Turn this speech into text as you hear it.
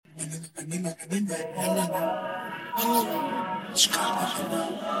Urbana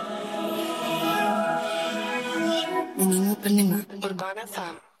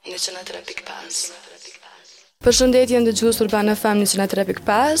FM 103.5. Përshëndetje ndëgjues Urbana FM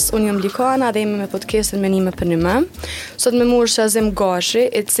 103.5. Unë jam Likana dhe jemi me podcastin Menime për një më. Sot me mua është Qazim Gashi,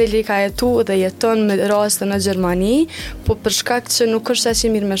 i cili ka jetuar dhe jeton me raste në Gjermani, po për shkak që nuk është aq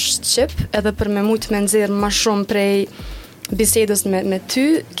i mirë me shqip, edhe për me mujt me nxjerr më shumë prej bisedës me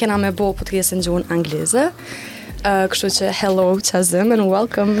ty, kena me bo podcastin në gjuhën angleze. Kështu që hello Qazim and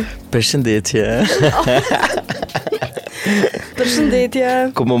welcome. Përshëndetje.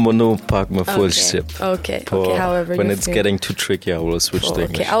 Përshëndetje. Kom më nu pak më full shqip. Okay, however when you it's feel. getting too tricky, I will switch to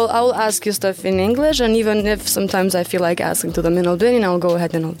English. Okay, I'll ask you stuff in English, and even if sometimes I feel like asking to them in Albanian, I'll go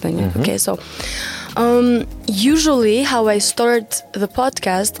ahead in Albanian. Mm-hmm. Okay, so usually how I start the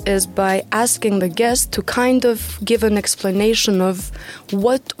podcast is by asking the guest to kind of give an explanation of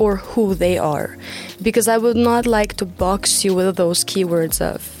what or who they are, because I would not like to box you with those keywords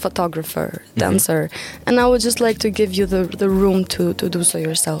of photographer, dancer, and I would just like to give you the room to do so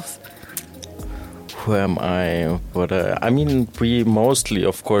yourself. Who am I? I mean, we mostly,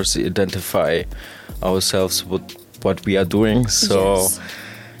 of course, identify ourselves with what we are doing, so Yes.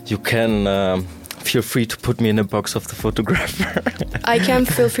 you can feel free to put me in a box of the photographer. I can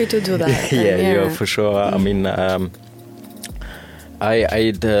feel free to do that. Yeah, for sure. I mean,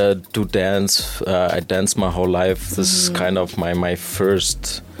 I do dance. I dance my whole life. This is kind of my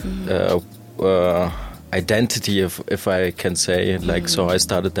first identity, if I can say. Like, so I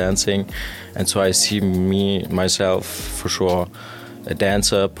started dancing, and so I see myself for sure, a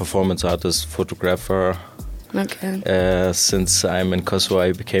dancer, performance artist, photographer. Okay. Since I'm in Kosovo,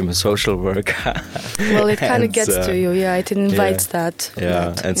 I became a social worker. Well, it kind of gets to you. Yeah, it invites that.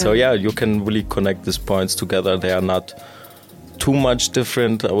 Yeah, so you can really connect these points together. They are not too much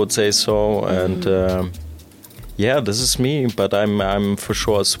different, I would say so. And this is me, but I'm for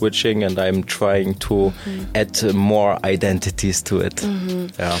sure switching, and I'm trying to add more identities to it.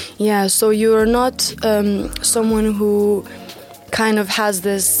 Yeah, so you're not someone who kind of has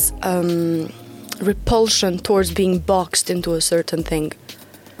this repulsion towards being boxed into a certain thing.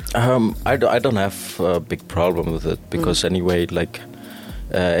 I don't have a big problem with it, because anyway, like,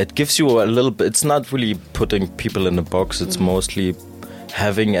 it gives you a little bit. It's not really putting people in a box. It's mostly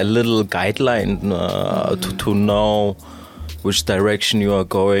having a little guideline to know which direction you are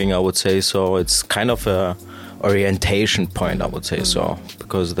going, I would say so. It's kind of a orientation point, I would say so,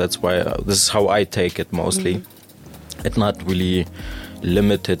 because that's why this is how I take it mostly. It's not really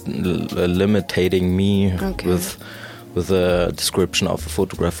limiting me with a description of a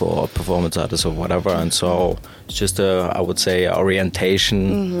photographer or a performance artist or whatever, and so it's just I would say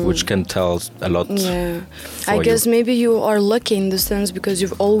orientation, which can tell a lot. Yeah, I guess maybe you are lucky in this sense because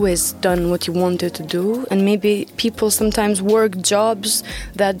you've always done what you wanted to do, and maybe people sometimes work jobs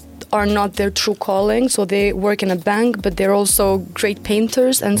that are not their true calling, so they work in a bank, but they're also great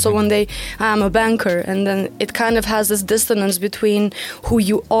painters, and so when I'm a banker, and then it kind of has this dissonance between who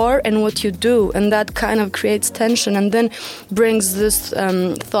you are and what you do, and that kind of creates tension, and then brings this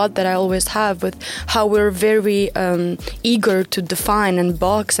thought that I always have with how we're very eager to define and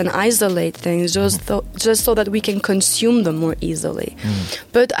box and isolate things just so that we can consume them more easily.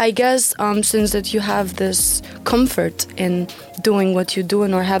 But I guess since that you have this comfort in doing what you do,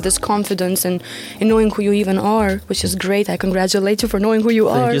 and or have this confidence in knowing who you even are, which is great. I congratulate you for knowing who you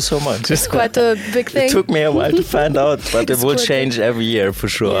are. Thank you so much. It's quite a big thing. It took me a while to find out, but it will change every year for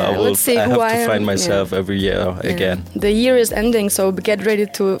sure. Yeah, I have to find myself every year again. The year is ending, so get ready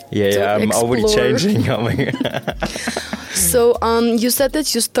to I'm explore. already changing. So you said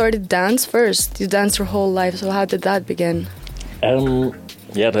that you started dance first. You danced your whole life. So how did that begin?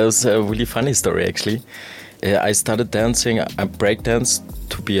 That was a really funny story actually. I started dancing, I breakdance,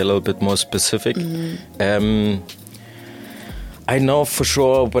 to be a little bit more specific. I know for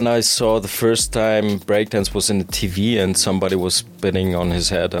sure when I saw the first time breakdance was in the TV and somebody was spinning on his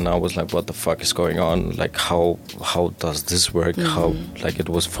head, and I was like, what the fuck is going on? Like, how does this work? How, like, it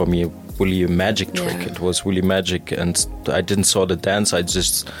was for me really a magic trick. It was really magic, and I didn't saw the dance, I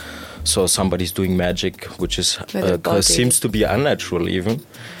just saw somebody's doing magic, which is seems to be unnatural even.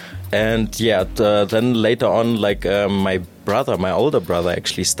 And then later on, like my older brother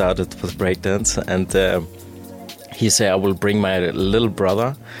actually started with breakdance, and he said, I will bring my little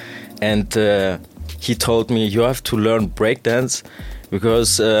brother, and he told me, you have to learn breakdance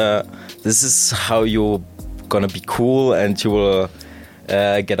because this is how you're gonna be cool, and you will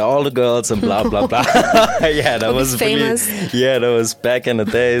get all the girls and blah blah blah. That was famous. Really, that was back in the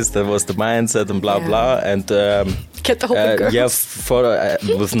days. That was the mindset and blah blah. And Get all the girls. Yeah, for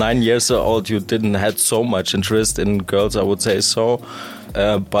with 9 years old, you didn't had so much interest in girls, I would say so.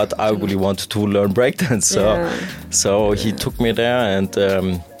 But I really wanted to learn breakdance, so he took me there,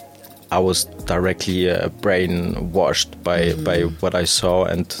 and I was directly brainwashed by what I saw,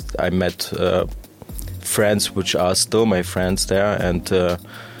 and I met friends which are still my friends there, and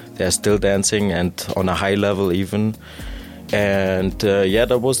they're still dancing, and on a high level even. And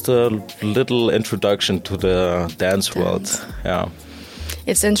that was the little introduction to the dance world. Yeah.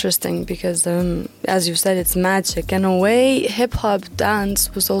 It's interesting because, as you said, it's magic. In a way, hip-hop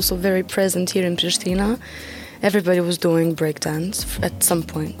dance was also very present here in Pristina. Everybody was doing breakdance at some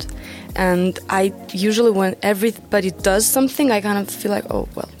point. And I usually, when everybody does something, I kind of feel like, oh,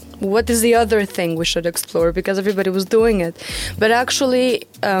 well, what is the other thing we should explore? Because everybody was doing it. But actually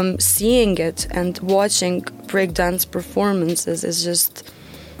seeing it and watching breakdance performances is just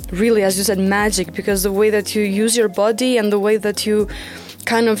really, as you said, magic. Because the way that you use your body and the way that you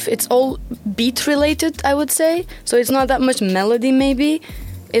kind of, it's all beat related, I would say. So it's not that much melody maybe.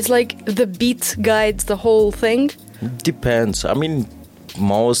 It's like the beat guides the whole thing. Depends. I mean,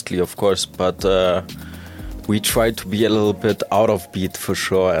 mostly, of course, but we try to be a little bit out of beat for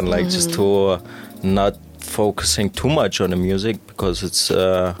sure, and like just to not focusing too much on the music, because it's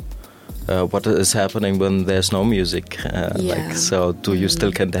what is happening when there's no music. Like, so do you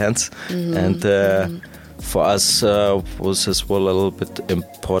still can dance? And for us was as well a little bit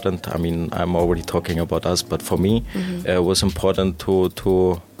important. I mean, I'm already talking about us, but for me it was important to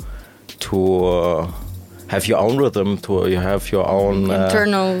have your own rhythm, you have your own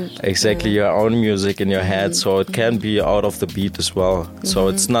internal your own music in your head, so it can be out of the beat as well. So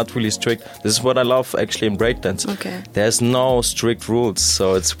it's not really strict. This is what I love actually in breakdance. There's no strict rules,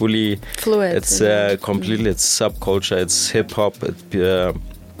 so it's really fluid. It's completely it's subculture, it's hip hop.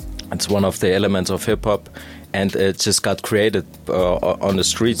 It's one of the elements of hip hop, and it just got created on the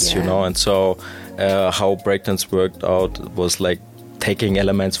streets, you know. And so how breakdance worked out was like taking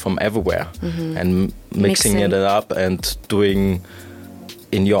elements from everywhere and mixing it up and doing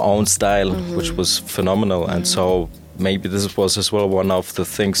in your own style, which was phenomenal. And so maybe this was as well one of the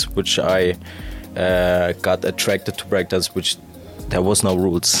things which I got attracted to breakdance, which there was no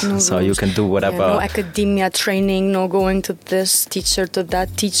rules, so you can do whatever. No academia training, no going to this teacher, to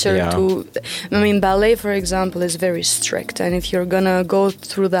that teacher. I mean, ballet, for example, is very strict, and if you're gonna go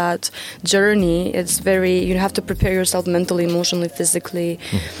through that journey, it's you have to prepare yourself mentally, emotionally, physically,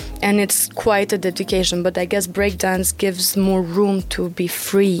 and it's quite a dedication. But I guess breakdance gives more room to be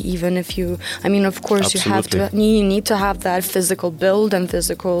free, even if you. I mean, of course, you need to have that physical build and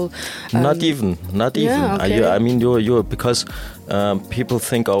physical. Not even. Yeah, okay. I mean, you're because. People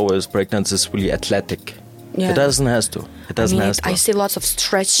think always breakdance is really athletic. It doesn't have to. I see lots of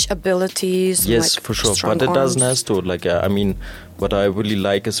stretch abilities. Yes, like for sure, but arms. it doesn't have to. Like, I mean, what I really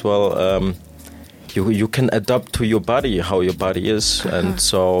like as well, you can adapt to your body, how your body is, and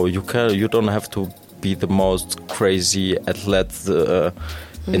so you don't have to be the most crazy athlete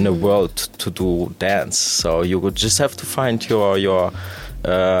in the world to do dance. So you would just have to find your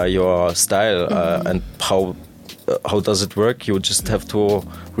style and how does it work? You just have to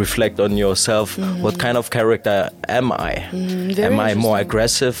reflect on yourself. What kind of character am I? Am I more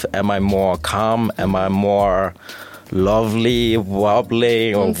aggressive? Am I more calm? Am I more lovely,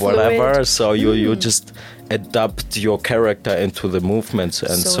 wobbly, or whatever? So you just adapt your character into the movements,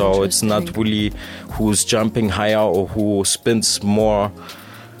 and so it's not really who's jumping higher or who spins more.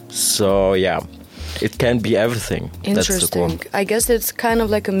 So it can be everything. Interesting. That's the goal. I guess it's kind of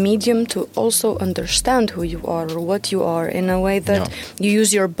like a medium to also understand who you are or what you are, in a way that you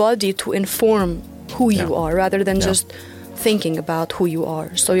use your body to inform who you are, rather than just thinking about who you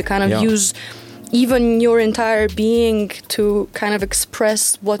are. So you kind of use even your entire being to kind of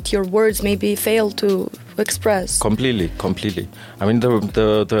express what your words maybe fail to express. Completely. I mean,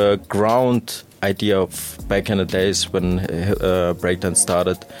 the ground idea of back in the days when breakdance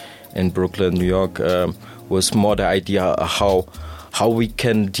started in Brooklyn, New York, was more the idea how we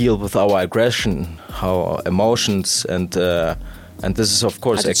can deal with our aggression, how emotions, and this is of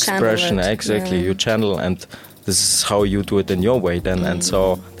course expression. Exactly, you channel, and this is how you do it in your way then, and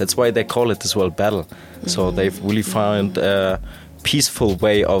so that's why they call it as well battle. So they've really found a peaceful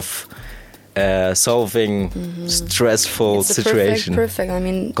way of solving stressful situation. Perfect. I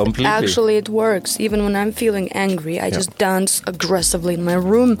mean, completely. Actually, it works. Even when I'm feeling angry, I just dance aggressively in my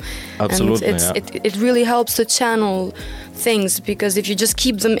room. Absolutely, and it really helps to channel things, because if you just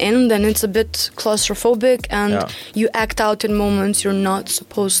keep them in, then it's a bit claustrophobic, and you act out in moments you're not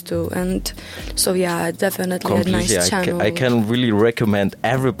supposed to. And so, definitely a nice channel. I can really recommend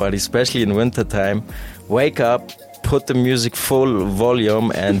everybody, especially in wintertime, wake up, put the music full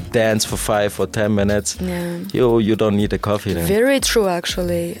volume and dance for 5 or 10 minutes, you don't need a coffee then. Very true,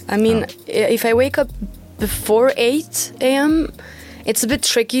 actually. I mean, if I wake up before 8 a.m., it's a bit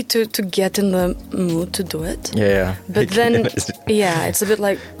tricky to get in the mood to do it. Yeah. But then, it's a bit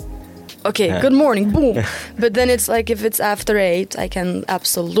like, okay, good morning, boom. But then it's like if it's after 8, I can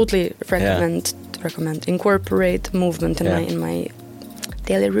absolutely recommend incorporate movement in my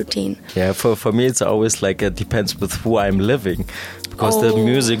daily routine. Yeah, for me it's always like it depends with who I'm living, because the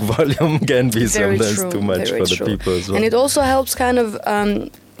music volume can be sometimes too much for the people as well. And it also helps kind of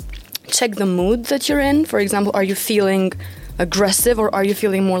check the mood that you're in. For example, are you feeling aggressive or are you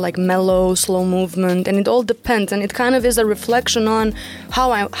feeling more like mellow, slow movement? And it all depends, and it kind of is a reflection on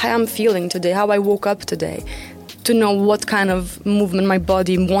how I'm feeling today, how I woke up today, to know what kind of movement my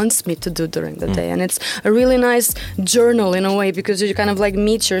body wants me to do during the day. And it's a really nice journal in a way, because you kind of like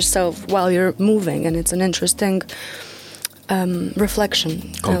meet yourself while you're moving, and it's an interesting reflection.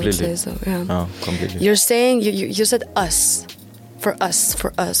 Completely. I would say so. Yeah. Oh, completely. You're saying you said us. For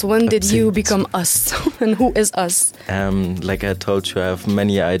us. When did you become us? And who is us? Like I told you, I have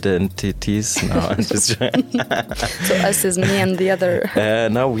many identities. No, I'm just So us is me and the other.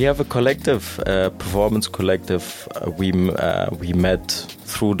 Now we have a collective, performance collective. We met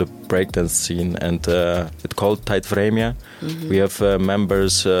through the breakdance scene, and it's called Taitvremia. We have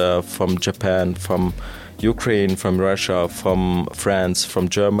members from Japan, from Ukraine, from Russia, from France, from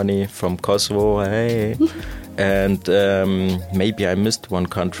Germany, from Kosovo. Hey. And maybe I missed one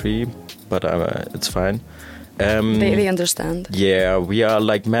country, but it's fine. They understand. Yeah, we are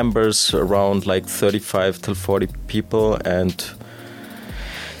like members around like 35 till 40 people, and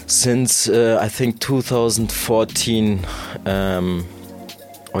since I think 2014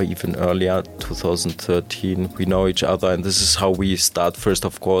 or even earlier, 2013, we know each other, and this is how we start. First,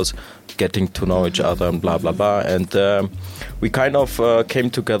 of course, getting to know each other and blah blah blah, and we kind of came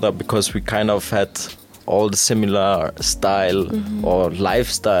together because we kind of had all the similar style or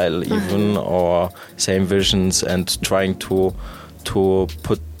lifestyle even, or same visions, and trying to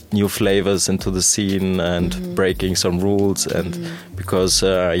put new flavors into the scene and breaking some rules, and because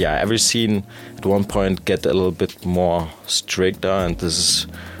every scene at one point get a little bit more stricter, and this is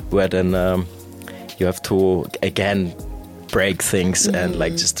where then you have to again break things and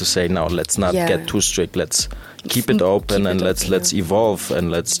like just to say, no, let's not get too strict, let's keep it open, and let's evolve,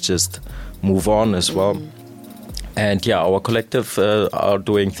 and let's just move on as well. And our collective are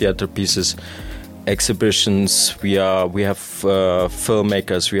doing theater pieces, exhibitions. We have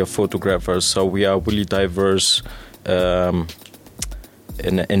filmmakers, we have photographers, so we are really diverse in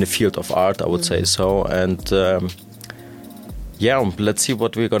the field of art, I would say so. And let's see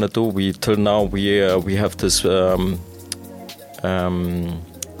what we're gonna do. Till now we have this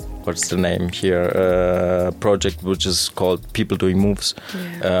what's the name here, project which is called People Doing Moves,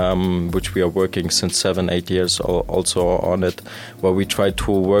 which we are working since 7-8 years also on it, where we try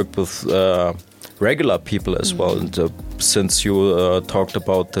to work with regular people as well. And, since you talked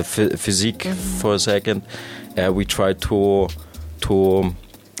about the physique for a second, we try to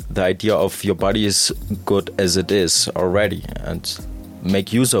the idea of your body is good as it is already, and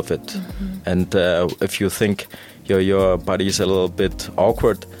make use of it. And if you think your body is a little bit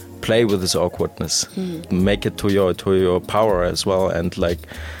awkward, play with this awkwardness, make it to your power as well, and like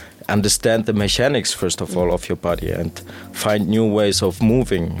understand the mechanics first of all of your body, and find new ways of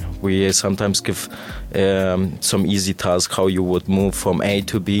moving. We sometimes give some easy task how you would move from A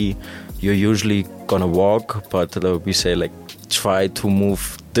to B. You're usually gonna walk, but we say like try to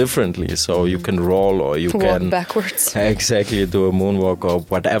move differently, so you can roll, or you walk can backwards. Exactly, do a moonwalk or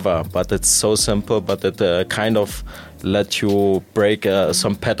whatever. But it's so simple, but it kind of let you break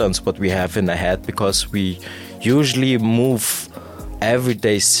some patterns what we have in the head, because we usually move every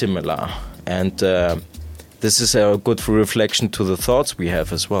day similar, and this is a good reflection to the thoughts we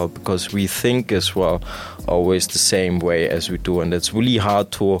have as well, because we think as well always the same way as we do, and it's really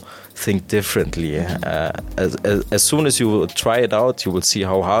hard to think differently. As soon as you try it out, you will see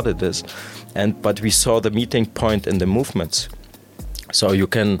how hard it is. But we saw the meeting point in the movements, so you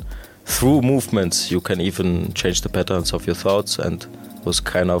can, through movements, you can even change the patterns of your thoughts, and it was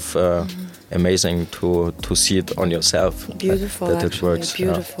kind of amazing to see it on yourself. Beautiful, that actually, it works.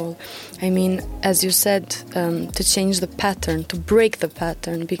 beautiful. I mean, as you said, to change the pattern, to break the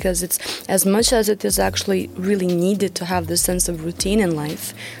pattern, because it's as much as it is actually really needed to have this sense of routine in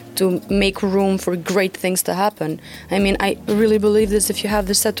life, to make room for great things to happen. I mean, I really believe this. If you have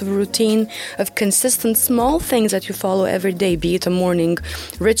this set of routine of consistent small things that you follow every day, be it a morning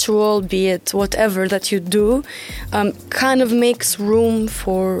ritual, be it whatever that you do, kind of makes room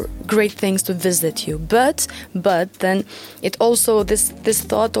for great things to visit you. But then it also, this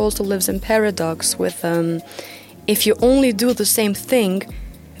thought also lives in paradox with, if you only do the same thing,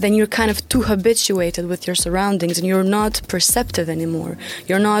 then you're kind of too habituated with your surroundings and you're not perceptive anymore.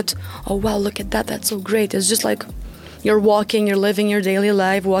 You're not, oh wow, look at that, that's so great. It's just like you're walking, you're living your daily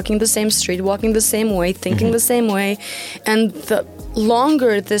life, walking the same street, walking the same way, thinking the same way. And the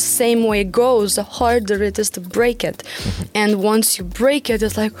longer this same way goes, the harder it is to break it. And once you break it,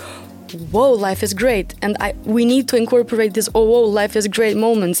 it's like, whoa, life is great. And we need to incorporate this, oh, whoa, life is great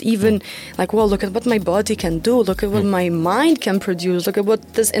moments. Even like, well, look at what my body can do. Look at what my mind can produce. Look at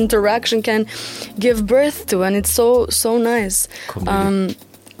what this interaction can give birth to. And it's so nice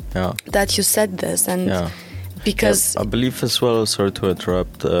that you said this. And because... I believe as well, sorry to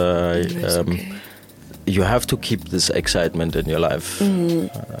interrupt, you have to keep this excitement in your life.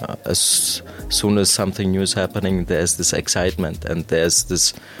 As soon as something new is happening, there's this excitement and there's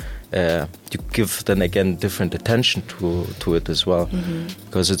this... you give then again different attention to it as well,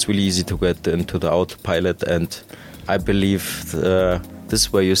 because it's really easy to get into the autopilot, and I believe this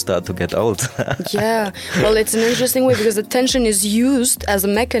is where you start to get old. Yeah, well, it's an interesting way because attention is used as a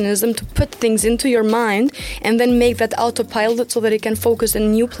mechanism to put things into your mind and then make that autopilot so that it can focus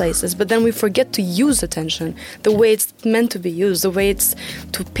in new places. But then we forget to use attention the way it's meant to be used, the way it's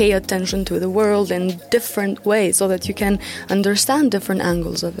to pay attention to the world in different ways so that you can understand different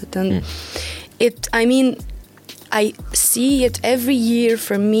angles of it. And I see it every year.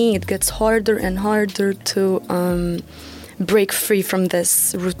 For me, it gets harder and harder to break free from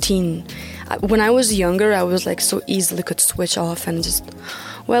this routine. When I was younger, I was like so easily could switch off and just,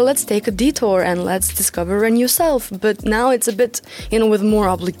 well, let's take a detour and let's discover a new self. But now it's a bit, with more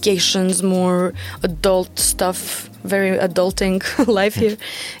obligations, more adult stuff, very adulting life here.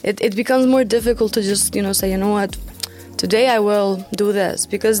 It becomes more difficult to just, say, you know what, today I will do this,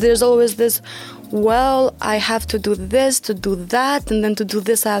 because there's always this, well, I have to do this to do that, and then to do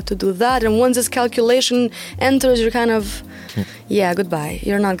this I have to do that, and once this calculation enters, you're kind of, goodbye,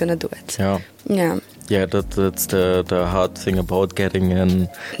 you're not gonna do it. Yeah, that's the hard thing about getting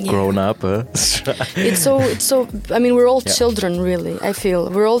grown up. It's so. I mean, we're all children, really. I feel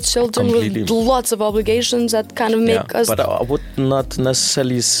we're all children with lots of obligations that kind of make us. But I would not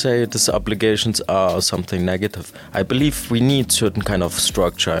necessarily say these obligations are something negative. I believe we need certain kind of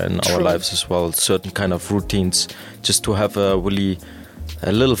structure in our lives as well, certain kind of routines, just to have a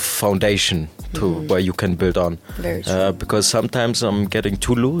little foundation to where you can build on. Very true. Because sometimes I'm getting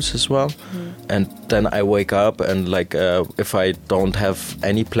too loose as well, and then I wake up and if I don't have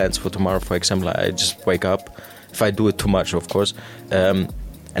any plans for tomorrow, for example, I just wake up. If I do it too much, of course, and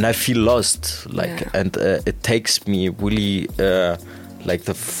I feel lost. And it takes me really the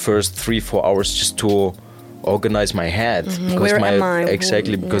first 3-4 hours just to organize my head. Where am I?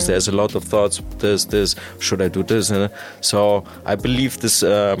 Exactly, because there's a lot of thoughts. This should I do this? So I believe this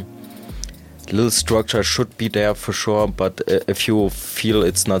little structure should be there for sure. But if you feel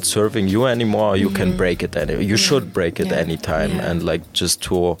it's not serving you anymore, you can break it. You should break it anytime, and just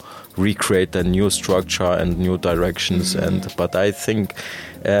to recreate a new structure and new directions. But I think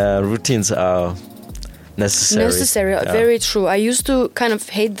routines are necessary. Very true. I used to kind of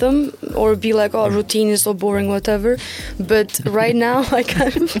hate them or be like, oh, routine is so boring, whatever. But right now I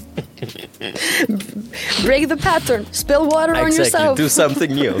kind of break the pattern, spill water on yourself, do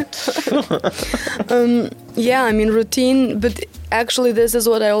something new. Routine. But actually this is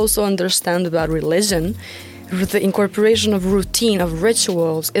what I also understand about religion. The incorporation of routine, of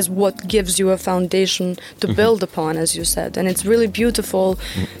rituals, is what gives you a foundation to build upon, as you said. And it's really beautiful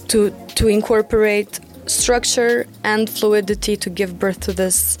to incorporate structure and fluidity to give birth to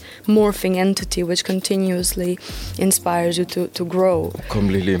this morphing entity which continuously inspires you to grow.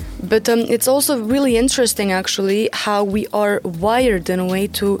 Completely. But it's also really interesting, actually, how we are wired in a way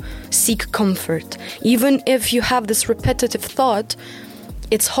to seek comfort. Even if you have this repetitive thought,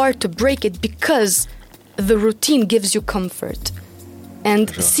 it's hard to break it because the routine gives you comfort. And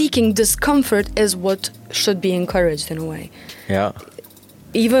seeking discomfort is what should be encouraged in a way. Yeah.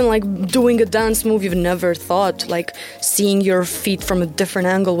 Even doing a dance move you've never thought, seeing your feet from a different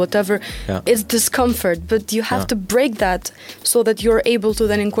angle, whatever, it's discomfort. But you have to break that so that you're able to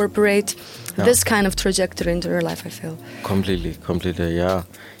then incorporate this kind of trajectory into your life, I feel. Completely, yeah.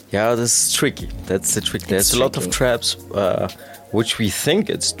 Yeah, this is tricky. That's the trick. There's a lot of traps, which we think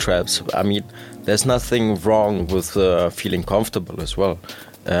it's traps. I mean, there's nothing wrong with feeling comfortable as well.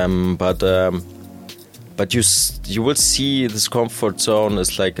 But you will see this comfort zone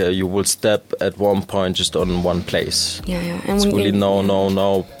is like you will step at one point just on one place. And it's really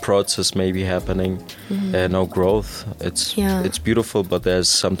no process maybe happening, no growth. It's beautiful, but there's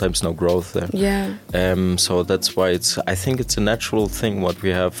sometimes no growth there. So that's why I think it's a natural thing what we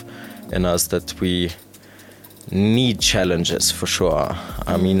have in us, that we need challenges for sure.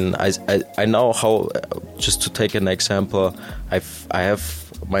 I mean, I know how. Just to take an example, I have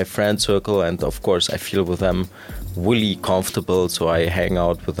my friend circle, and of course I feel with them really comfortable, so I hang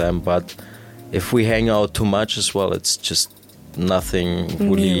out with them. But if we hang out too much as well, it's just nothing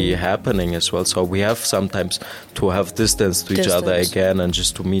really happening as well. So we have sometimes to have distance to each other again, and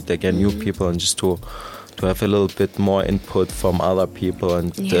just to meet again new people, and just to have a little bit more input from other people.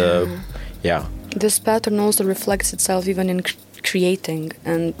 And this pattern also reflects itself even in creating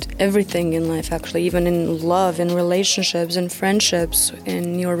and everything in life, actually, even in love, in relationships, in friendships,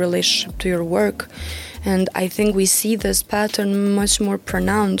 in your relationship to your work. And I think we see this pattern much more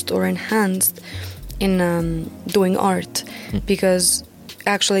pronounced or enhanced in doing art, because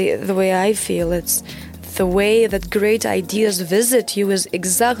actually the way I feel, it's the way that great ideas visit you is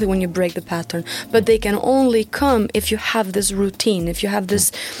exactly when you break the pattern. But they can only come if you have this routine, if you have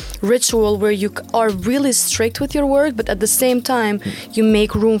this ritual where you are really strict with your work, but at the same time you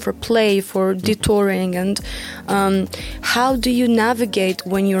make room for play, for detouring. And how do you navigate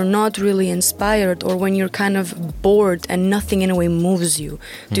when you're not really inspired, or when you're kind of bored and nothing in a way moves you?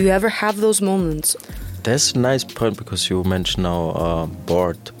 Do you ever have those moments? That's a nice point, because you mentioned now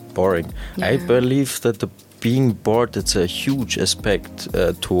boring. I believe that being bored, it's a huge aspect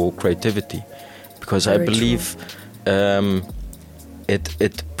to creativity, because I believe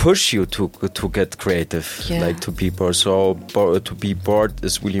it pushes you to get creative, like to be bored. So to be bored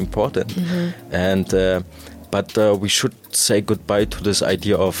is really important, and but we should say goodbye to this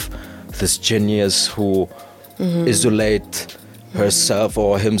idea of this genius who isolate herself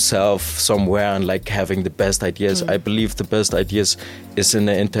or himself somewhere and like having the best ideas. I believe the best ideas is in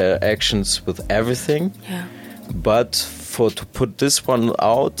the interactions with everything. But to put this one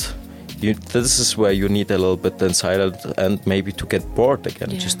out, this is where you need a little bit inside and maybe to get bored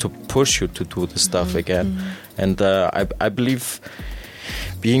again, just to push you to do the stuff again. And I believe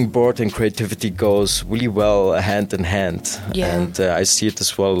being bored and creativity goes really well hand in hand. And I see it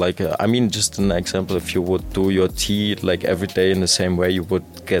as well, like, I mean, just an example, if you would do your tea like every day in the same way, you would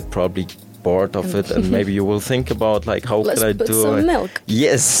get probably bored of it, and maybe you will think about like, how can I do Let's put some milk.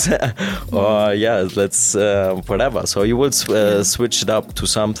 Yes. Or let's whatever. So you will switch it up to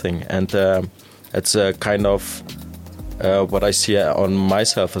something, and it's a kind of what I see on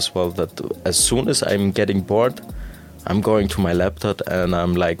myself as well, that as soon as I'm getting bored, I'm going to my laptop and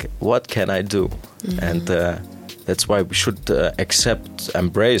I'm like, what can I do? And that's why we should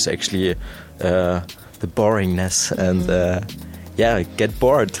embrace actually the boringness and get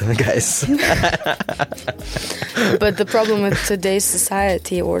bored, guys. But the problem with today's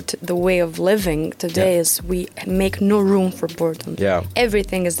society, or the way of living today, is we make no room for boredom.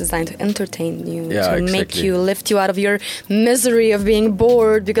 Everything is designed to entertain you, to make you, lift you out of your misery of being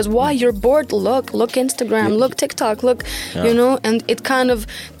bored. Because why you're bored? Look Instagram, look TikTok, look, and it kind of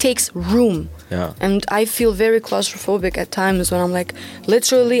takes room. And I feel very claustrophobic at times when I'm like,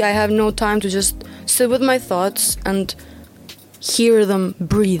 literally, I have no time to just sit with my thoughts and hear them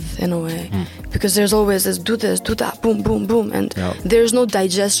breathe in a way, because there's always this do that, boom, boom, boom, and there's no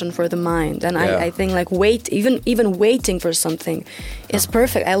digestion for the mind. And I think like even waiting for something is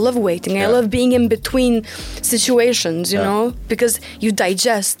perfect. I love waiting. I love being in between situations, you know, because you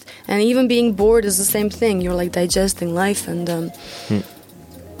digest. And even being bored is the same thing. You're like digesting life and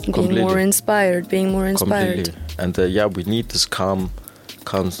being more inspired. Completely. And we need this calm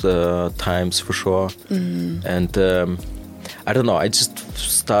times for sure. And I don't know, I just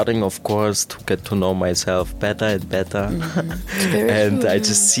starting, of course, to get to know myself better and better. And I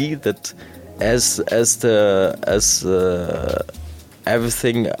just see that as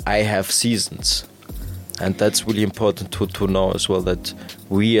everything, I have seasons. And that's really important to know as well, that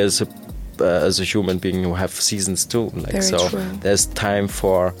we as a human being have seasons too. Like, so there's time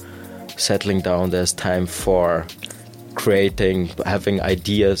for settling down, there's time for creating, having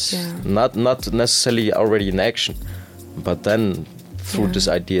ideas, not necessarily already in action. But then through these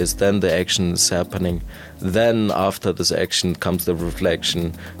ideas, then the action is happening. Then after this action comes the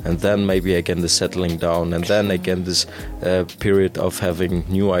reflection, and then maybe again the settling down, and then again this period of having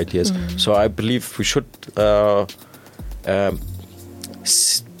new ideas. So I believe we should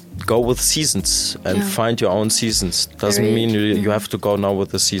go with seasons and find your own seasons. Doesn't mean you have to go now with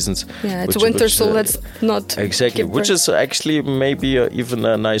the seasons. Yeah, it's winter, so let's not exactly. Which is actually maybe even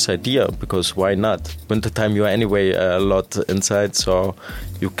a nice idea, because why not? Wintertime, you're anyway a lot inside, so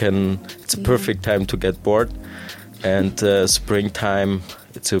you can. It's a perfect time to get bored, and springtime,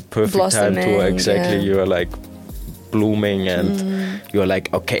 it's a perfect time to you're like blooming, and you're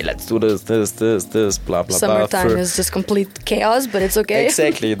like, okay, let's do this, blah, blah, Summertime blah. is just complete chaos, but it's okay.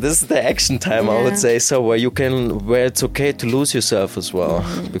 Exactly. This is the action time, I would say. So where it's okay to lose yourself as well,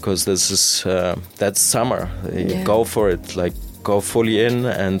 because this is, that's summer. Go for it, like go fully in,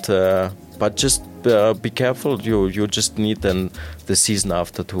 and but just be careful. You just need then the season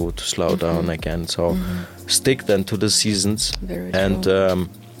after to slow down again. So stick then to the seasons. Very and true.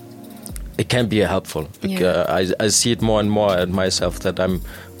 It can be helpful. I see it more and more at myself, that I'm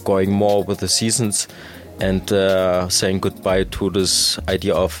going more with the seasons and saying goodbye to this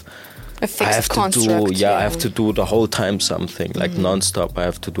idea of a fixed construct. I have to do the whole time something, like non-stop. I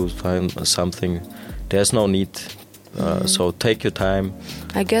have to do something. There's no need. So take your time.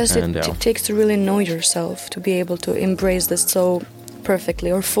 I guess it takes to really know yourself to be able to embrace this so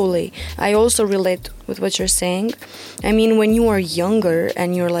perfectly or fully. I also relate with what you're saying. I mean, when you are younger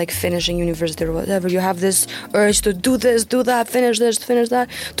and you're like finishing university or whatever, you have this urge to do this, do that, finish this, finish that,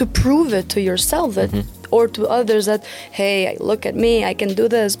 to prove it to yourself that, or to others that, hey, look at me, I can do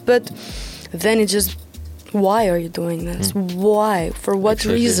this. But then it just, why are you doing this? Why? For what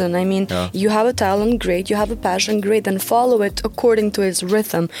reason? I mean, you have a talent, great. You have a passion, great. Then follow it according to its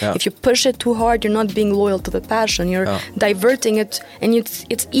rhythm. If you push it too hard, you're not being loyal to the passion. You're diverting it, and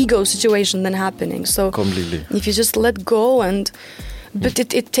it's ego situation then happening. So completely. If you just let go, but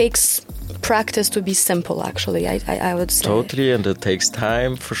it takes practice to be simple. Actually, I would say totally, and it takes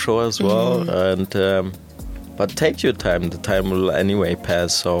time for sure as well. And but take your time. The time will anyway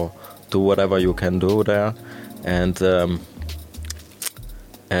pass. So do whatever you can do there. And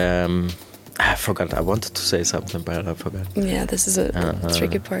I forgot. I wanted to say something, but I forgot. Yeah, this is a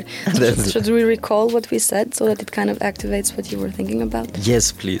tricky part. Should we recall what we said so that it kind of activates what you were thinking about?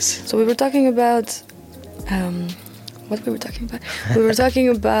 Yes, please. So we were talking about what we were talking about. We were talking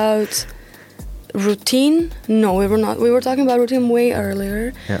about routine. No, we were not. We were talking about routine way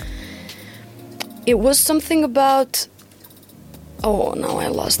earlier. Yeah. It was something about. Oh, no, I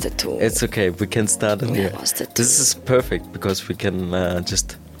lost it too. It's okay. We can start I here. lost it too. This is perfect because we can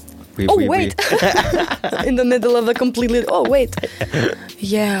just. Wait! In the middle of the completely. Oh, wait.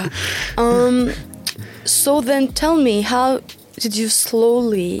 Yeah. So then, tell me, how did you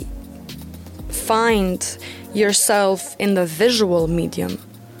slowly find yourself in the visual medium?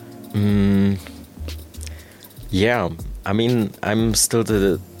 Yeah, I mean, I'm still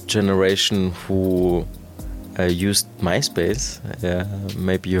the generation who used MySpace.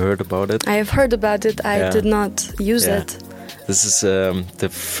 Maybe you heard about it. I have heard about it. I did not use it. This is the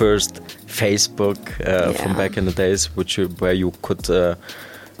first Facebook from back in the days, where you could.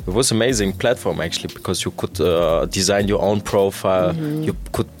 It was an amazing platform actually, because you could design your own profile. You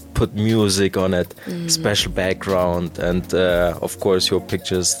could put music on it, special background, and of course your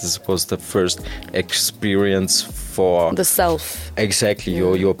pictures. This was the first experience for the self. Exactly,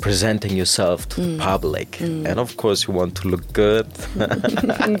 you're presenting yourself to the public, and of course you want to look good.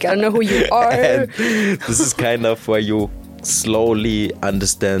 You gotta know who you are. And this is kind of where you slowly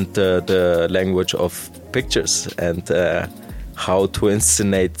understand the language of pictures and how to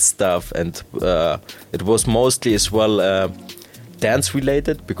inscenate stuff, and it was mostly as well dance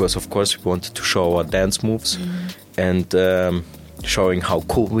related, because of course we wanted to show our dance moves and showing how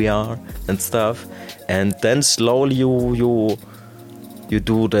cool we are and stuff. And then slowly you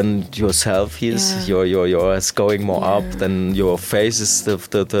do then your selfies, your is going more up, then your face is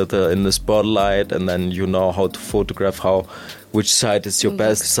the in the spotlight, and then you know how to photograph which side is your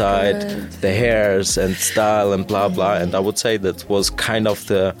best side, the hairs and style and blah blah. And I would say that was kind of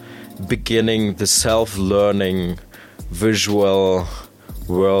the beginning, the self-learning visual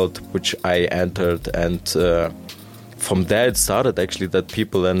world which I entered, and from there it started actually, that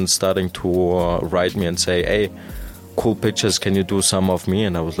people then starting to write me and say, hey, cool pictures, can you do some of me?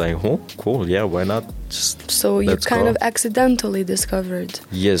 And I was like, oh, cool, yeah, why not? So you kind of accidentally discovered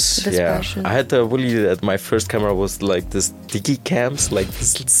this passion. I had really, at my first camera was like this digi cams, like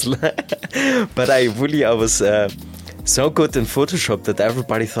this, but I was so good in Photoshop that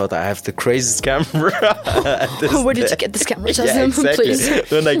everybody thought I have the craziest camera. Where did you get this camera, Qazim? Yeah, exactly. Please.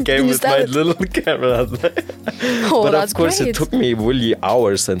 Then I came with my little camera. But of course great. It took me really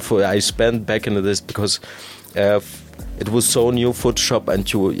hours, and I spent back into this because it was so new, Photoshop, and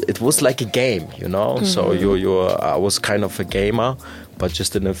it was like a game, you know. So I was kind of a gamer but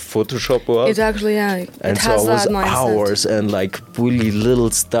just in a Photoshop world. It actually, And it has so I was that mindset. hours and like really little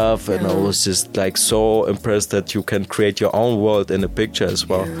stuff, and I was just like so impressed that you can create your own world in a picture as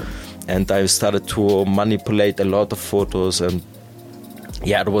well. And I started to manipulate a lot of photos, and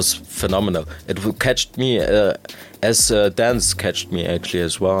it was phenomenal. It catched me as dance catched me actually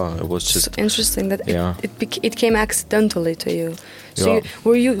as well. It was just interesting that it came accidentally to you. So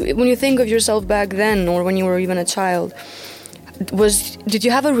when you think of yourself back then, or when you were even a child, did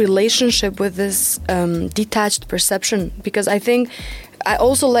you have a relationship with this detached perception? Because I think I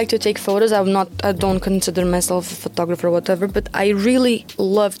also like to take photos. I don't consider myself a photographer or whatever, but I really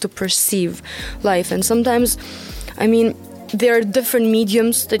love to perceive life. And sometimes, I mean, there are different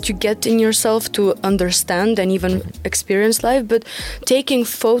mediums that you get in yourself to understand and even experience life. But taking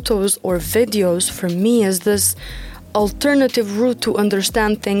photos or videos for me is this alternative route to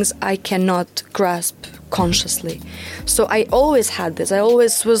understand things I cannot grasp consciously. So I always had this. I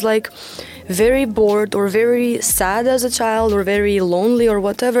always was like very bored or very sad as a child or very lonely or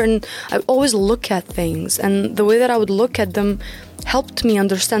whatever, and I always look at things, and the way that I would look at them helped me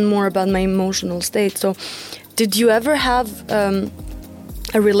understand more about my emotional state. So did you ever have a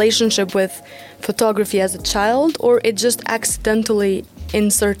relationship with photography as a child, or it just accidentally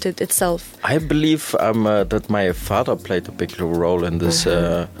inserted itself? I believe that my father played a big role in this.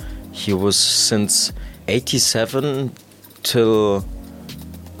 He was since 87 till,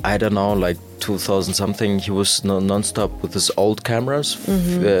 I don't know, like 2000 something, he was non-stop with his old cameras,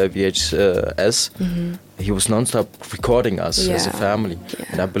 VHS. He was non-stop recording us as a family.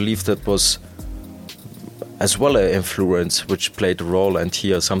 And I believe that was as well an influence which played a role. And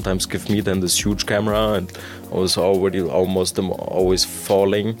he sometimes give me then this huge camera, and I was already always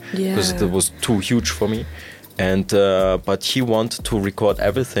falling because it was too huge for me. And but he wanted to record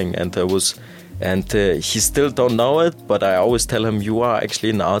everything, and he still don't know it, but I always tell him, you are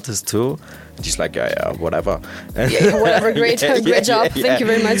actually an artist too. And he's like, yeah, whatever. Whatever, great job, thank you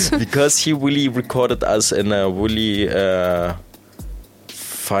very much. Because he really recorded us in a really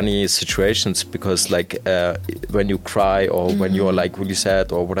funny situations, because like when you cry or when you're like really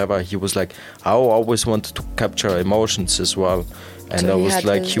sad or whatever, he was like, I always wanted to capture emotions as well. And So I was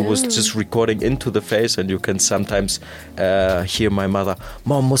like, he was just recording into the face, and you can sometimes hear my mother,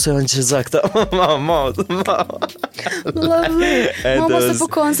 Mom, måste jag inte sagt det? Mom. Lovely. And, Måste få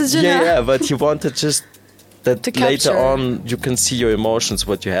konstigt, but he wanted just that to later capture. on you can see your emotions,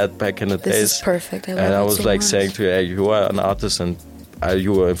 what you had back in the days. This is perfect. I love And I it was so like much. saying to you, hey, you are an artist, and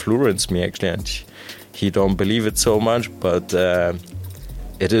you influenced me actually. And he don't believe it so much, but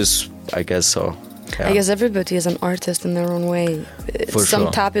it is, I guess so. Yeah. I guess everybody is an artist in their own way. For some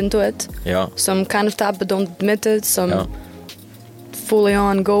sure. tap into it. Yeah. Some kind of tap but don't admit it. Some fully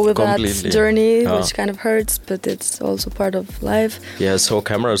on go with Completely. that journey, Yeah. which kind of hurts, but it's also part of life. Yeah, so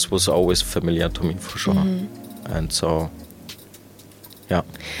cameras was always familiar to me for sure. And so, yeah.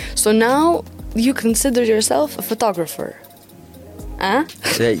 So now you consider yourself a photographer. Huh?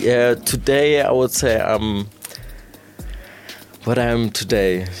 Yeah, today I would say I'm what I am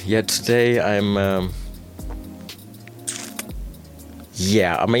today. Yeah, today I'm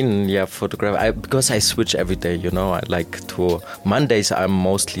photographer. Because I switch every day, you know. I like to. Mondays I'm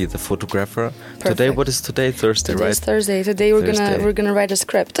mostly the photographer. Perfect. Today, what is today? Thursday, Today's right? Thursday. Today Thursday. we're gonna write a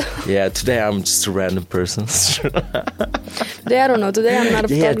script. Yeah, today I'm just a random person. Today I don't know. Today I'm not a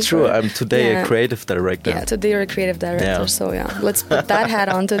photographer. Yeah, true. I'm today a creative director. Yeah, today you're a creative director. Yeah. So let's put that hat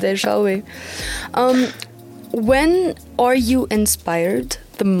on today, shall we? When are you inspired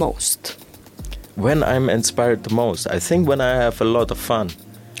the most? When I'm inspired the most, I think when I have a lot of fun.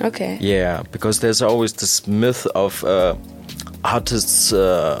 Okay. Yeah, because there's always this myth of artists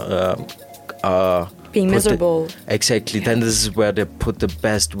being miserable. Exactly. Then this is where they put the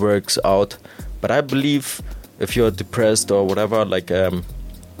best works out. But I believe if you're depressed or whatever, like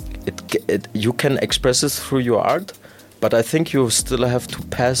you can express it through your art, but I think you still have to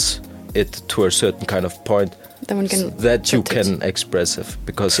pass it to a certain kind of point that you can express it,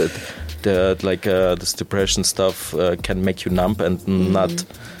 because this depression stuff can make you numb and not.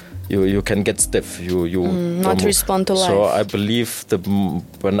 You can get stiff. You not respond to life. So I believe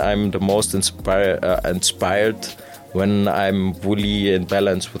when I'm the most inspired, when I'm really in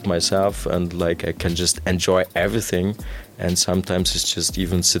balance with myself, and like I can just enjoy everything. And sometimes it's just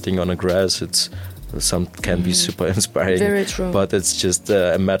even sitting on the grass. Can be super inspiring. Very true. But it's just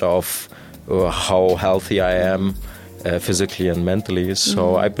a matter of how healthy I am physically and mentally.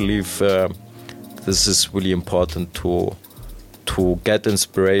 So I believe this is really important to get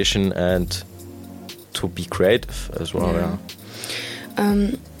inspiration and to be creative as well.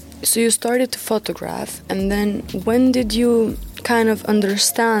 Yeah. So you started to photograph, and then when did you kind of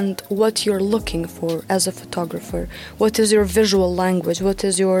understand what you're looking for as a photographer? What is your visual language?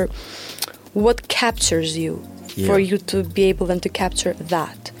 What captures you for you to be able then to capture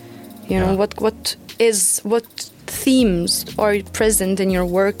that? You know, what themes are present in your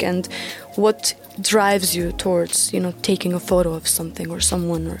work, and what drives you towards, you know, taking a photo of something or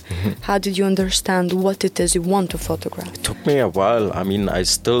someone, or how did you understand what it is you want to photograph? It took me a while. I mean, I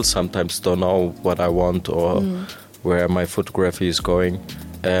still sometimes don't know what I want or where my photography is going.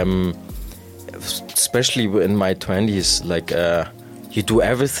 Especially in my 20s, like you do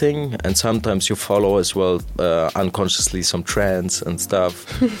everything, and sometimes you follow as well unconsciously some trends and stuff.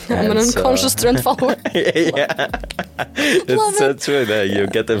 I'm an unconscious trend follower. Yeah, it's so true that you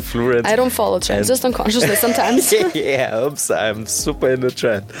get influenced. I don't follow trends, just unconsciously sometimes. Yeah, oops, I'm super in the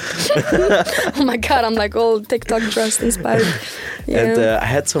trend. Oh my god, I'm like all TikTok dressed inspired. Yeah. And I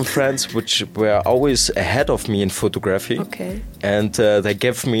had some friends which were always ahead of me in photography. Okay. And they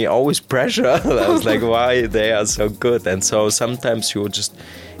gave me always pressure. I was like, why they are so good? And so sometimes you just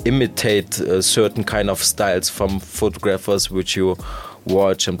imitate certain kind of styles from photographers which you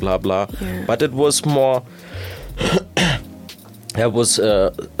watch and blah blah. Yeah. But it was more it was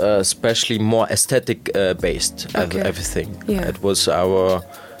especially more aesthetic based. Everything. Yeah. It was our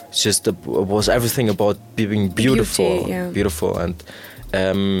it was everything about being beautiful. Beautiful.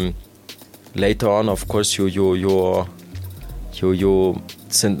 And later on, of course, you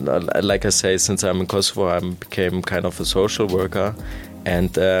since, like I say, since I'm in Kosovo, I became kind of a social worker,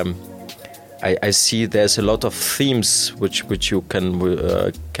 and I see there's a lot of themes which you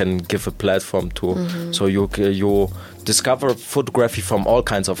can give a platform to. So you discover photography from all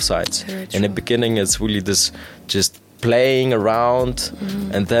kinds of sides. In the beginning, it's really this just playing around,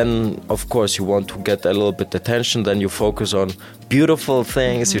 and then of course you want to get a little bit attention, then you focus on beautiful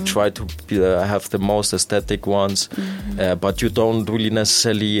things, you try to have the most aesthetic ones, but you don't really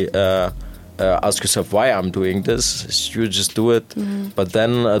necessarily ask yourself why I'm doing this, you just do it. But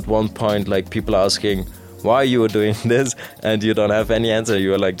then at one point, like, people are asking why you are doing this, and you don't have any answer.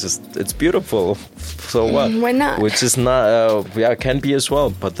 You're like, just, it's beautiful, so what? Why not? Which is not, can be as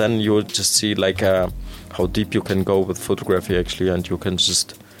well, but then you just see like how deep you can go with photography actually, and you can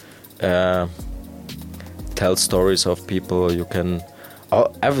just tell stories of people. You can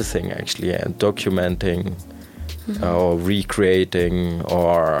everything actually, and documenting or recreating,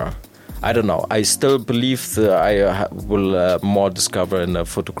 or I don't know. I still believe that I will more discover in the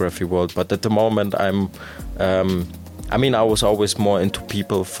photography world, but at the moment I was always more into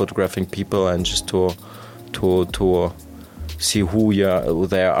people, photographing people, and just to see who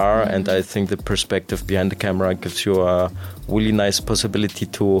they are, and I think the perspective behind the camera gives you a really nice possibility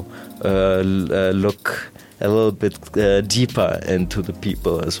to look a little bit deeper into the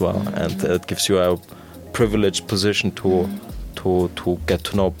people as well, and it gives you a privileged position to get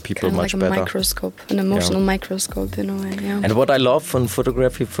to know people kind of much like a better. Microscope, an emotional microscope in a way. Yeah. And what I love in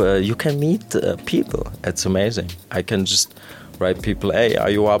photography, you can meet people. It's amazing. I can just write people, hey, are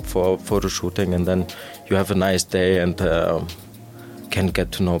you up for photo shooting? And then you have a nice day and can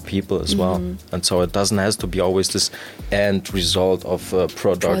get to know people as well. And so it doesn't have to be always this end result of a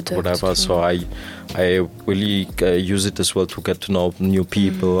product whatever. Yeah. So I really use it as well to get to know new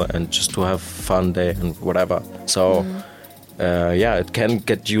people and just to have fun day and whatever. So it can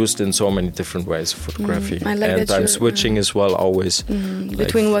get used in so many different ways, photography. I like and I'm switching as well always.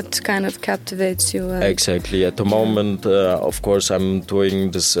 Between what kind of captivates you. Exactly. At the moment, of course, I'm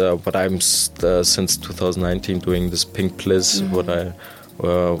doing this, but I'm since 2019 doing this Pink Bliss, what I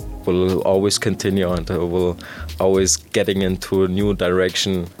will always continue, and I will always getting into a new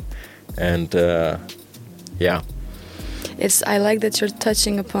direction. And I like that you're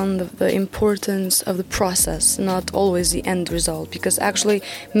touching upon the importance of the process, not always the end result, because actually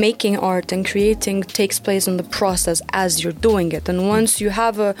making art and creating takes place in the process as you're doing it. And once you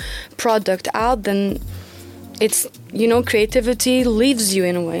have a product out, then it's, creativity leaves you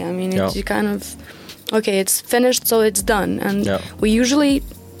in a way. I mean, you kind of, okay, it's finished, so it's done. And we usually,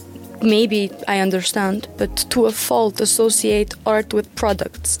 maybe I understand, but to a fault associate art with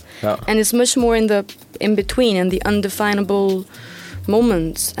products. And it's much more in between, and the undefinable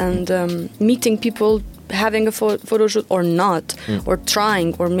moments, and meeting people, having a photo shoot or not, or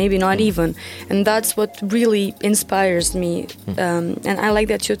trying, or maybe not even. And that's what really inspires me. And I like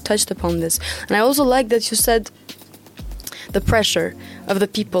that you touched upon this. And I also like that you said the pressure of the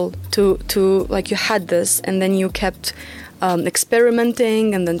people to like, you had this, and then you kept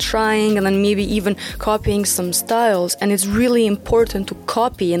experimenting, and then trying, and then maybe even copying some styles. And it's really important to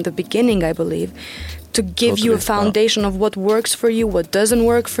copy in the beginning, I believe, to give you a foundation of what works for you, what doesn't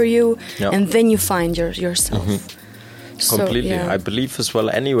work for you, and then you find yourself. Completely. So, yeah. I believe as well.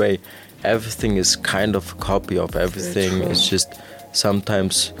 Anyway, everything is kind of a copy of everything. It's just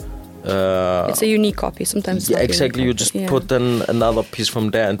sometimes. It's a unique copy. Sometimes. Yeah, exactly. You just put then another piece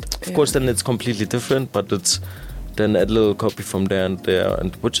from there, and of course, then it's completely different. But it's then a little copy from there and there,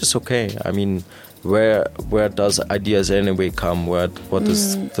 and which is okay. I mean, where does ideas anyway come? What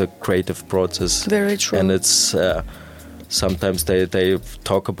is the creative process? Very true. And it's sometimes they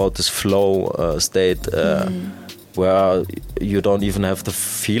talk about this flow state where you don't even have the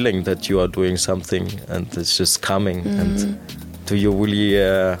feeling that you are doing something, and it's just coming. And do you really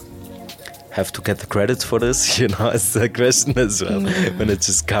have to get the credits for this? You know, it's the question as well. When it's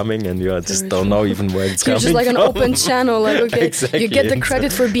just coming and you just don't know even where it's coming from. You're just like an open channel. Like, okay, exactly, you get the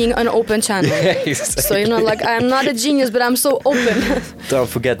credit for being an open channel. Yeah, exactly. So, you know, like, I'm not a genius, but I'm so open. Don't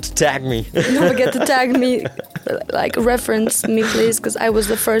forget to tag me. Don't forget to tag me. Like, reference me, please, because I was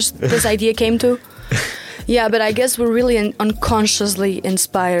the first this idea came to. Yeah, but I guess we're really unconsciously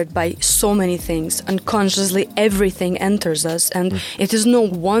inspired by so many things. Unconsciously, everything enters us. And it is no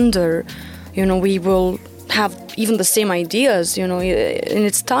wonder, you know, we will have even the same ideas, you know, and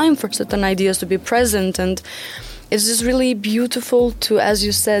it's time for certain ideas to be present. And it's just really beautiful to, as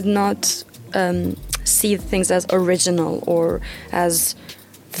you said, not see things as original or as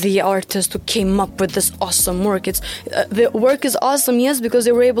the artist who came up with this awesome work. It's the work is awesome, yes, because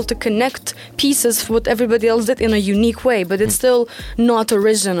they were able to connect pieces for what everybody else did in a unique way, but it's still not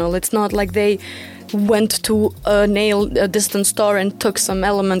original. It's not like they went to a distant star and took some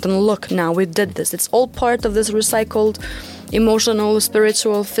element and look, now we did this. It's all part of this recycled emotional,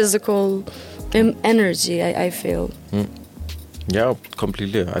 spiritual, physical energy, I feel. Yeah,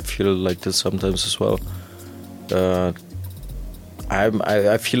 completely. I feel like this sometimes as well.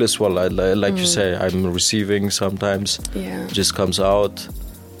 I feel as well, like you say, I'm receiving sometimes. Yeah. It just comes out,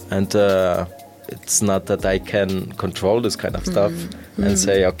 and it's not that I can control this kind of stuff and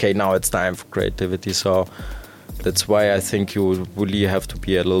say, okay, now it's time for creativity. So that's why I think you really have to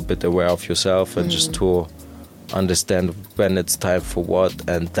be a little bit aware of yourself and just to understand when it's time for what,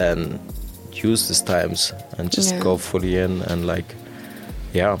 and then use these times and just go fully in and like,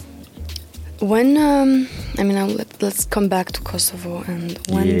 yeah. When I mean, let's come back to Kosovo. And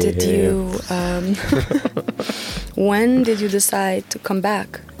when did you when did you decide to come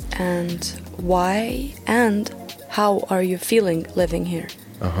back, and why, and how are you feeling living here?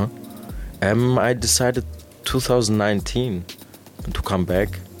 I decided 2019 to come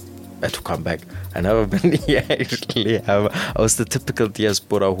back. I never been here actually. I was the typical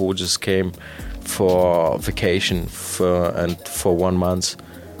diaspora who just came for vacation for 1 month.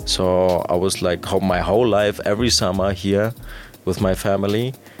 So I was like my whole life, every summer here with my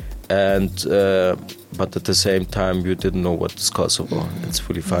family, and but at the same time you didn't know what is Kosovo. It's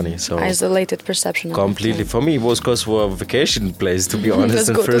really funny. So isolated perception. Completely. For me, it was Kosovo a vacation place, to be honest. Let's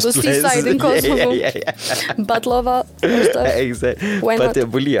go to the seaside in Kosovo. Yeah. Baklava or stuff. Exactly. Why but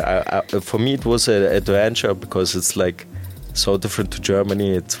not? Really, for me, it was an adventure because it's like so different to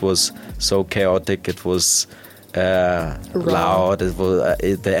Germany. It was so chaotic. It was loud. It was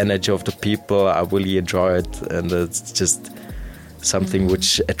the energy of the people. I really enjoy it, and it's just something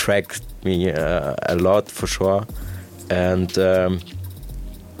which attracts me a lot for sure. And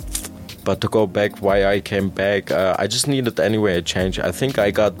but to go back, why I came back, I just needed anyway a change. I think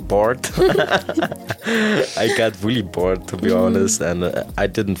I got bored. I got really bored, to be honest, and I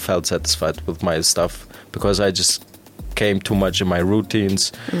didn't felt satisfied with my stuff because I just came too much in my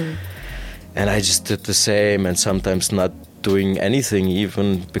routines. And I just did the same, and sometimes not doing anything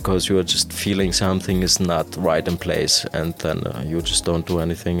even because you are just feeling something is not right in place, and then you just don't do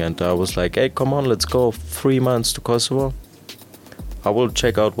anything. And I was like, hey, come on, let's go 3 months to Kosovo. I will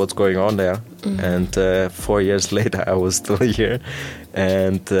check out what's going on there. And 4 years later, I was still here.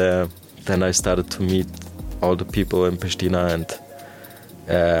 And then I started to meet all the people in Pristina, and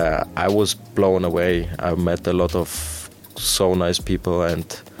I was blown away. I met a lot of so nice people, and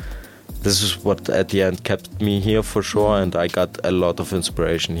this is what at the end kept me here for sure. And I got a lot of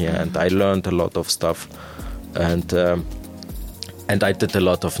inspiration here, and I learned a lot of stuff, and I did a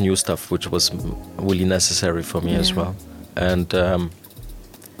lot of new stuff which was really necessary for me as well. And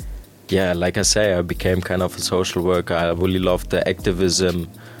like I say, I became kind of a social worker. I really loved the activism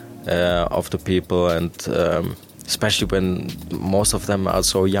of the people, and especially when most of them are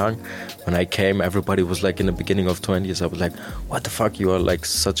so young. When I came, everybody was like in the beginning of 20s. I was like, what the fuck, you are like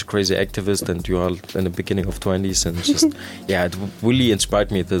such a crazy activist and you are in the beginning of 20s. And just, it really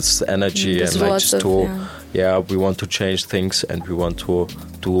inspired me, this energy. And like just we want to change things and we want to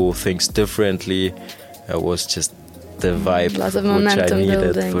do things differently. It was just the vibe which I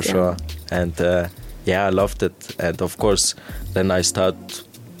needed for sure. And yeah, I loved it. And of course, then I start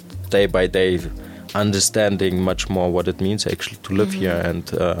day by day understanding much more what it means actually to live here,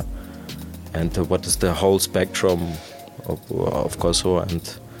 and what is the whole spectrum of Kosovo,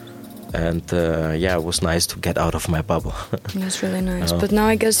 and yeah, it was nice to get out of my bubble. That's really nice. But now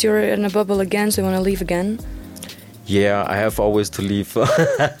I guess you're in a bubble again, so you want to leave again? Yeah, I have always to leave.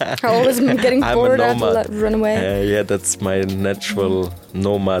 Always getting bored, I have to run away. Yeah, that's my natural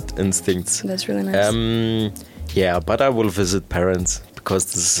nomad instincts. That's really nice. Yeah, but I will visit parents because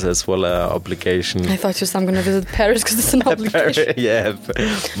this is as well an obligation. I thought you said I'm going to visit Paris because it's an obligation. Yeah,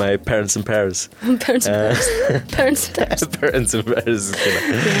 my parents in Paris. Parents in Paris. Parents in Paris. Parents in Paris.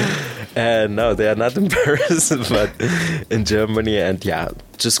 No, they are not in Paris, but in Germany. And yeah,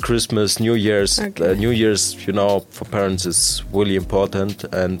 just Christmas, New Year's. Okay. New Year's, you know, for parents is really important.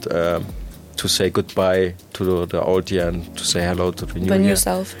 And to say goodbye to the old year and to say hello to the new year. By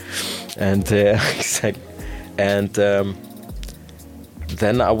yourself. And exactly. And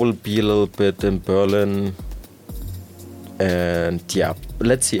then I will be a little bit in Berlin. And yeah,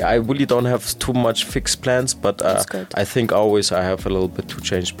 let's see. I really don't have too much fixed plans, but I think always I have a little bit to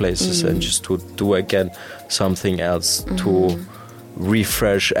change places and just to do again something else to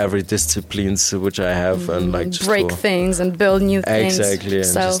refresh every disciplines which I have and like just break things and build new things. Exactly, and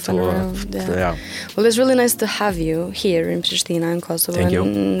self and around. Yeah. Well, it's really nice to have you here in Pristina and Kosovo. Thank you.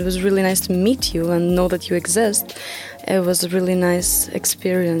 And it was really nice to meet you and know that you exist. It was a really nice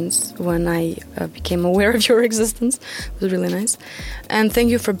experience when I became aware of your existence. It was really nice. And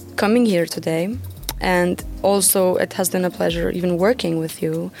thank you for coming here today. And also, it has been a pleasure even working with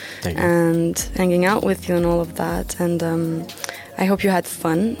you and hanging out with you and all of that. And I hope you had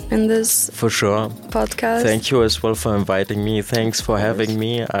fun in this for sure podcast. Thank you as well for inviting me. Thanks for having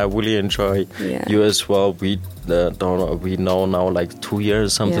me. I really enjoy you as well. We we know now like 2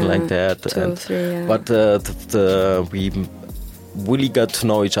 years, something like that. 2 or 3, yeah. But we really got to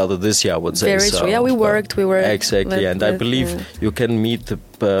know each other this year, I would say. Very true. Yeah, we worked. Exactly. And I believe you can meet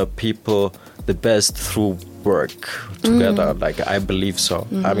the people the best through work together. Like, I believe so.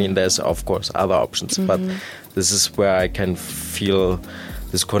 I mean, there's of course other options, but this is where I can feel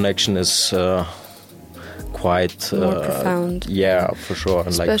this connection is quite more profound. Yeah, for sure. And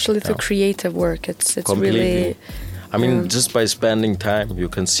especially through creative work. It's completely. Really. I mean, just by spending time, you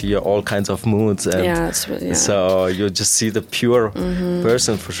can see all kinds of moods, and so you just see the pure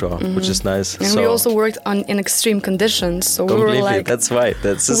person for sure, which is nice. And we also worked in extreme conditions, so completely. We were like, that's right.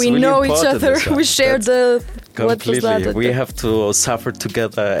 That's we really know each other. Well. We shared the completely. We have to suffer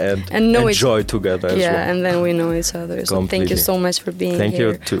together and enjoy together as well. Yeah, and then we know each other. So thank you so much for being here. Thank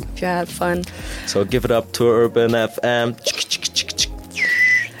you too. If you had fun. So give it up to Urban FM.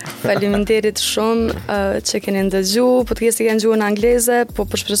 Faleminderit shumë që keni ndëgju. Podcasti kanë gjuhën angleze, po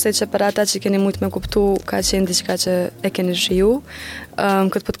shpresoj që për ata që keni mujt me kuptu ka qenë diçka që e keni shiju.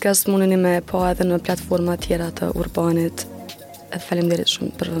 Këtë podcast mundeni me pa edhe në platforma tjera të Urbanit. Faleminderit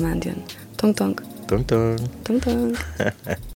shumë për vëmendjen. Tung tung. Tung tung. Tung tung.